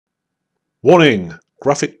Warning!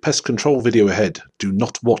 Graphic pest control video ahead. Do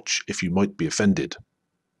not watch if you might be offended.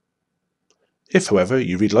 If, however,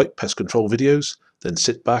 you really like pest control videos, then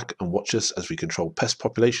sit back and watch us as we control pest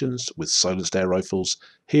populations with silenced air rifles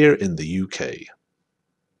here in the UK.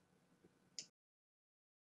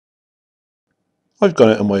 I've gone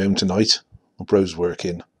out on my own tonight. My bro's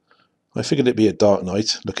working. I figured it'd be a dark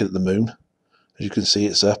night looking at the moon. As you can see,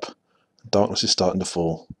 it's up. Darkness is starting to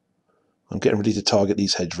fall. I'm getting ready to target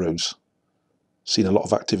these hedgerows. Seen a lot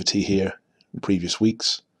of activity here in previous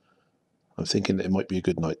weeks. I'm thinking that it might be a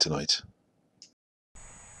good night tonight.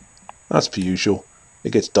 As per usual,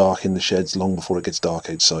 it gets dark in the sheds long before it gets dark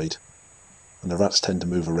outside, and the rats tend to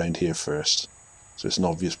move around here first, so it's an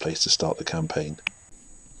obvious place to start the campaign.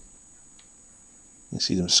 You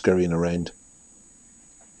see them scurrying around,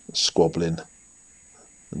 squabbling,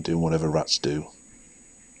 and doing whatever rats do.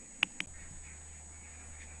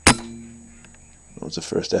 That was the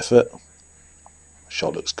first effort.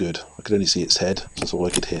 Shot looks good. I could only see its head, so that's all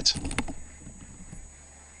I could hit.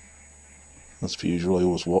 As per usual, I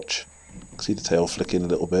always watch. I can see the tail flicking a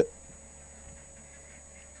little bit.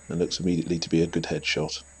 And looks immediately to be a good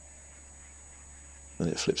headshot. And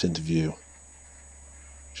it flips into view.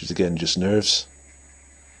 Which is again just nerves.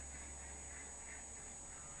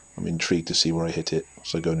 I'm intrigued to see where I hit it,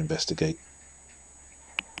 so I go and investigate.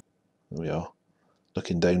 There we are.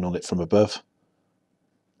 Looking down on it from above.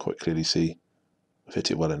 Quite clearly see I've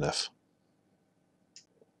hit it well enough.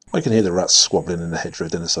 I can hear the rats squabbling in the hedgerow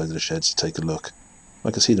down the side of the shed to take a look.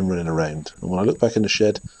 I can see them running around, and when I look back in the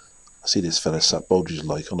shed, I see this fella sat bold as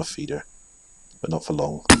like on a feeder, but not for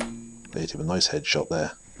long. I hit him a nice headshot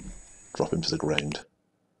there, drop him to the ground,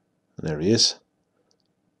 and there he is,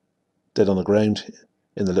 dead on the ground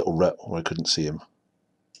in the little rut where I couldn't see him.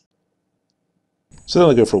 So then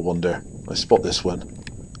I go for a wander. I spot this one.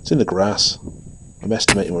 It's in the grass. I'm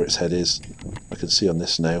estimating where its head is. I can see on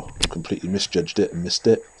this now. I've completely misjudged it and missed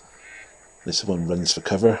it. This one runs for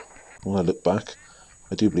cover. When I look back,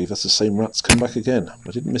 I do believe that's the same rat's come back again.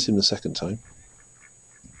 I didn't miss him the second time.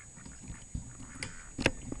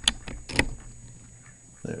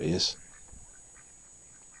 There he is.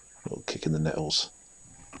 A little kick in the nettles.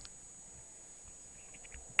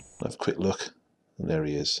 I have a quick look, and there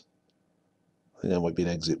he is. I think that might be an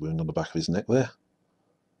exit wound on the back of his neck there.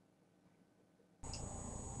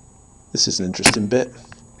 This is an interesting bit.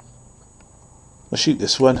 I shoot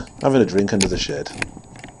this one, having a drink under the shed.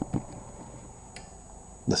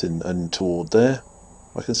 Nothing untoward there.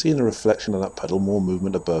 I can see in the reflection of that puddle more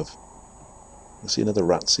movement above. I can see another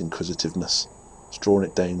rat's inquisitiveness. It's drawing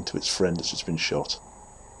it down to its friend that's just been shot.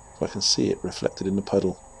 So I can see it reflected in the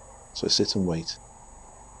puddle. So I sit and wait.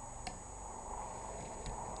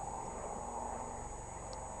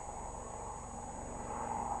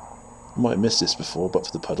 I might have missed this before, but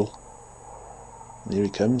for the puddle. And here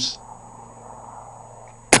he comes.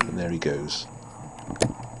 And there he goes.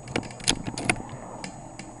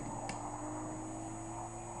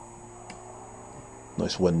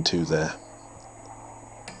 Nice 1-2 there.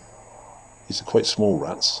 These are quite small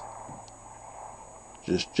rats.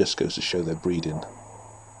 Just goes to show their breeding.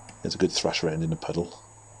 There's a good thrash around in the puddle.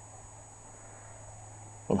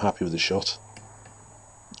 I'm happy with the shot.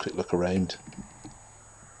 Quick look around.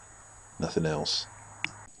 Nothing else.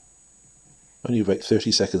 Only about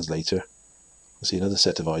 30 seconds later, I see another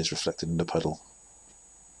set of eyes reflected in the puddle.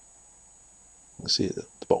 I can see it at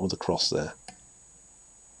the bottom of the cross there.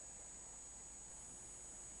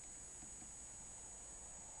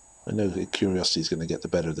 I know that curiosity is going to get the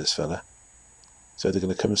better of this fella. So they're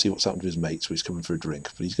going to come and see what's happened to his mate, so he's coming for a drink.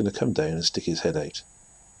 But he's going to come down and stick his head out.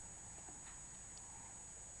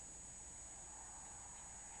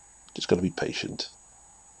 Just got to be patient.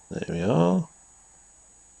 There we are.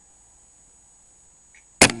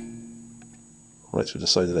 Right through the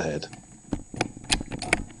side of the head.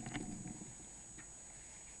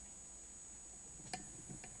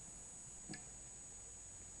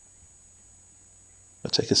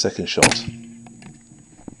 I'll take a second shot.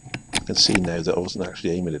 I can see now that I wasn't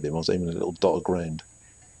actually aiming at him, I was aiming at a little dot of ground.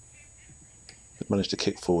 It managed to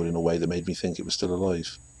kick forward in a way that made me think it was still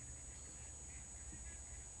alive.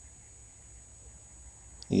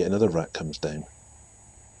 And yet another rat comes down.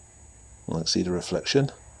 I can see the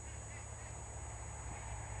reflection.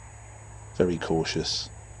 Very cautious.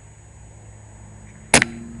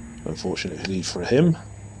 Unfortunately for him,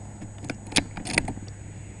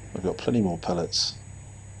 I've got plenty more pellets.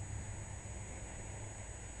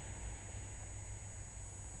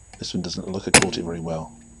 This one doesn't look like I caught it very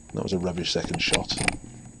well. That was a rubbish second shot.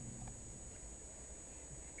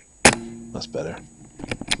 That's better.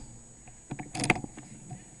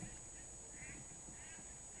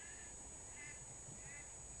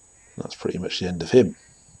 That's pretty much the end of him.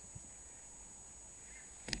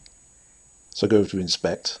 So I go over to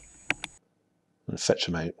inspect and fetch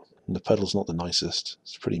them out. And the puddle's not the nicest.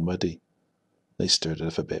 It's pretty muddy. They stirred it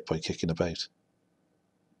up a bit by kicking about.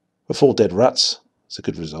 For 4 dead rats, it's a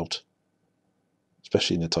good result,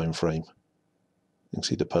 especially in the time frame. You can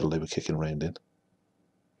see the puddle they were kicking around in.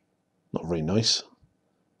 Not very nice.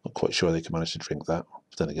 Not quite sure they can manage to drink that,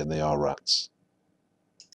 but then again they are rats.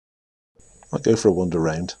 I go for a wander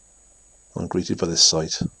round. I'm greeted by this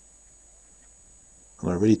sight, and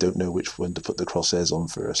I really don't know which one to put the crosshairs on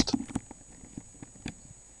first.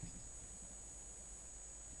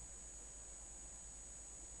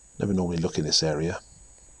 Never normally look in this area.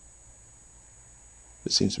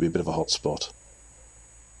 It seems to be a bit of a hot spot.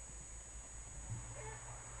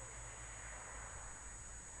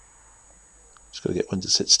 Just got to get one to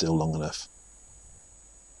sit still long enough.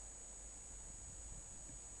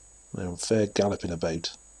 They're fair galloping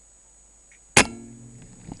about.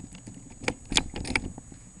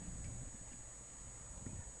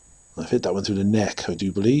 I've hit that one through the neck, I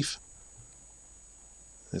do believe.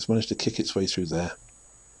 It's managed to kick its way through there.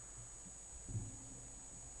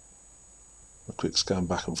 A quick scan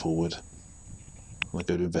back and forward. And I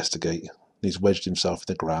go to investigate. He's wedged himself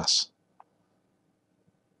in the grass.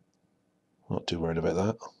 Not too worried about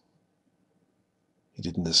that. He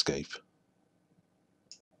didn't escape.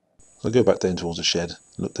 So I go back down towards the shed,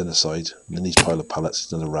 look down the side, and in these pile of pallets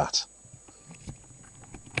is another rat.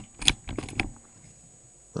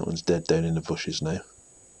 That one's dead down in the bushes now.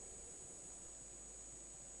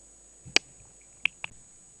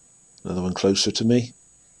 Another one closer to me.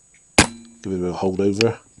 Give it a bit of a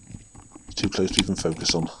holdover. It's too close to even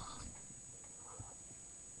focus on.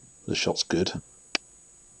 The shot's good.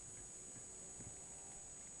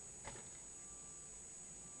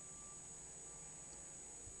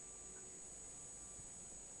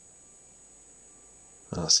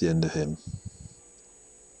 That's the end of him.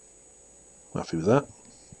 Happy with that.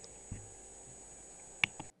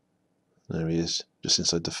 There he is, just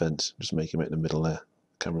inside the fence. Just make him out in the middle there.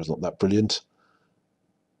 The camera's not that brilliant.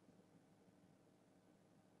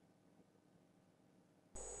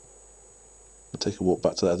 I'll take a walk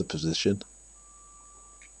back to that other position.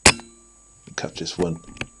 And catch this one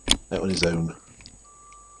out on his own.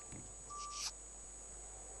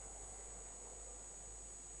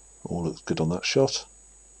 All looks good on that shot.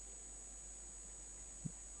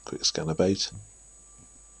 Quick scan about.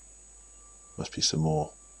 Must be some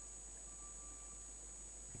more.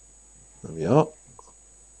 There we are.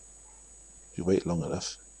 If you wait long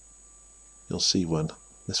enough, you'll see one.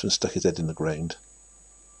 This one stuck his head in the ground.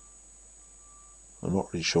 I'm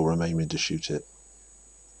not really sure I'm aiming to shoot it.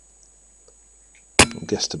 I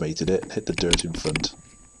guesstimated it and hit the dirt in front.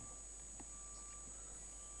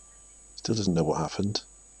 Still doesn't know what happened.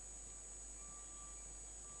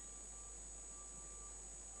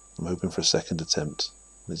 I'm hoping for a second attempt.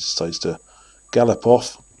 He decides to gallop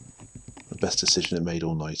off. The best decision it made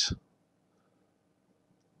all night.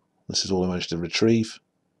 This is all I managed to retrieve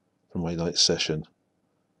from my night session.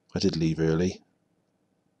 I did leave early.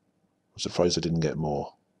 I'm surprised I didn't get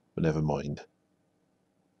more, but never mind.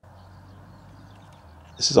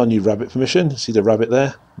 This is our new rabbit permission. See the rabbit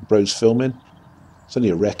there? Bro's filming. It's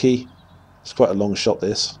only a recce. It's quite a long shot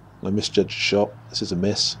this. I misjudged the shot. This is a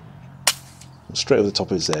miss. And straight over the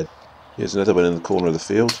top of his head. Here's another one in the corner of the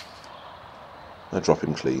field. I drop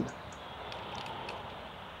him clean.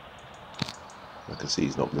 I can see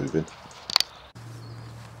he's not moving.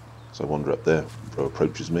 So I wander up there. Bro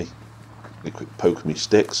approaches me. A quick poke of me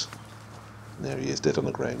sticks. And there he is, dead on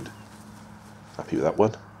the ground. Happy with that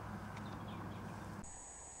one.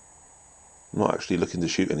 I'm not actually looking to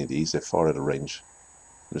shoot any of these. They're far out of range.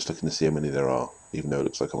 I'm just looking to see how many there are, even though it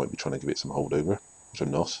looks like I might be trying to give it some holdover, which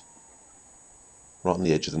I'm not. Right on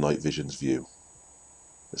the edge of the night vision's view.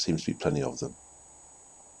 There seems to be plenty of them.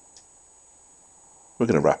 We're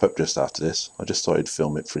going to wrap up just after this. I just thought I'd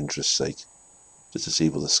film it for interest's sake, just to see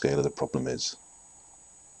what the scale of the problem is.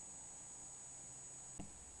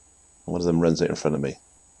 One of them runs out in front of me.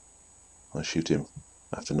 I shoot him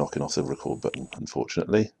after knocking off the record button,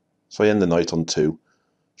 unfortunately. So I end the night on 2.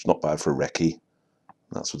 It's not bad for a recce.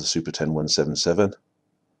 That's with the Super 10177.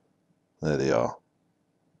 There they are.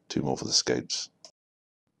 2 more for the scouts.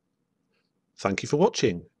 Thank you for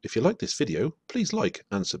watching. If you like this video, please like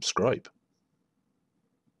and subscribe.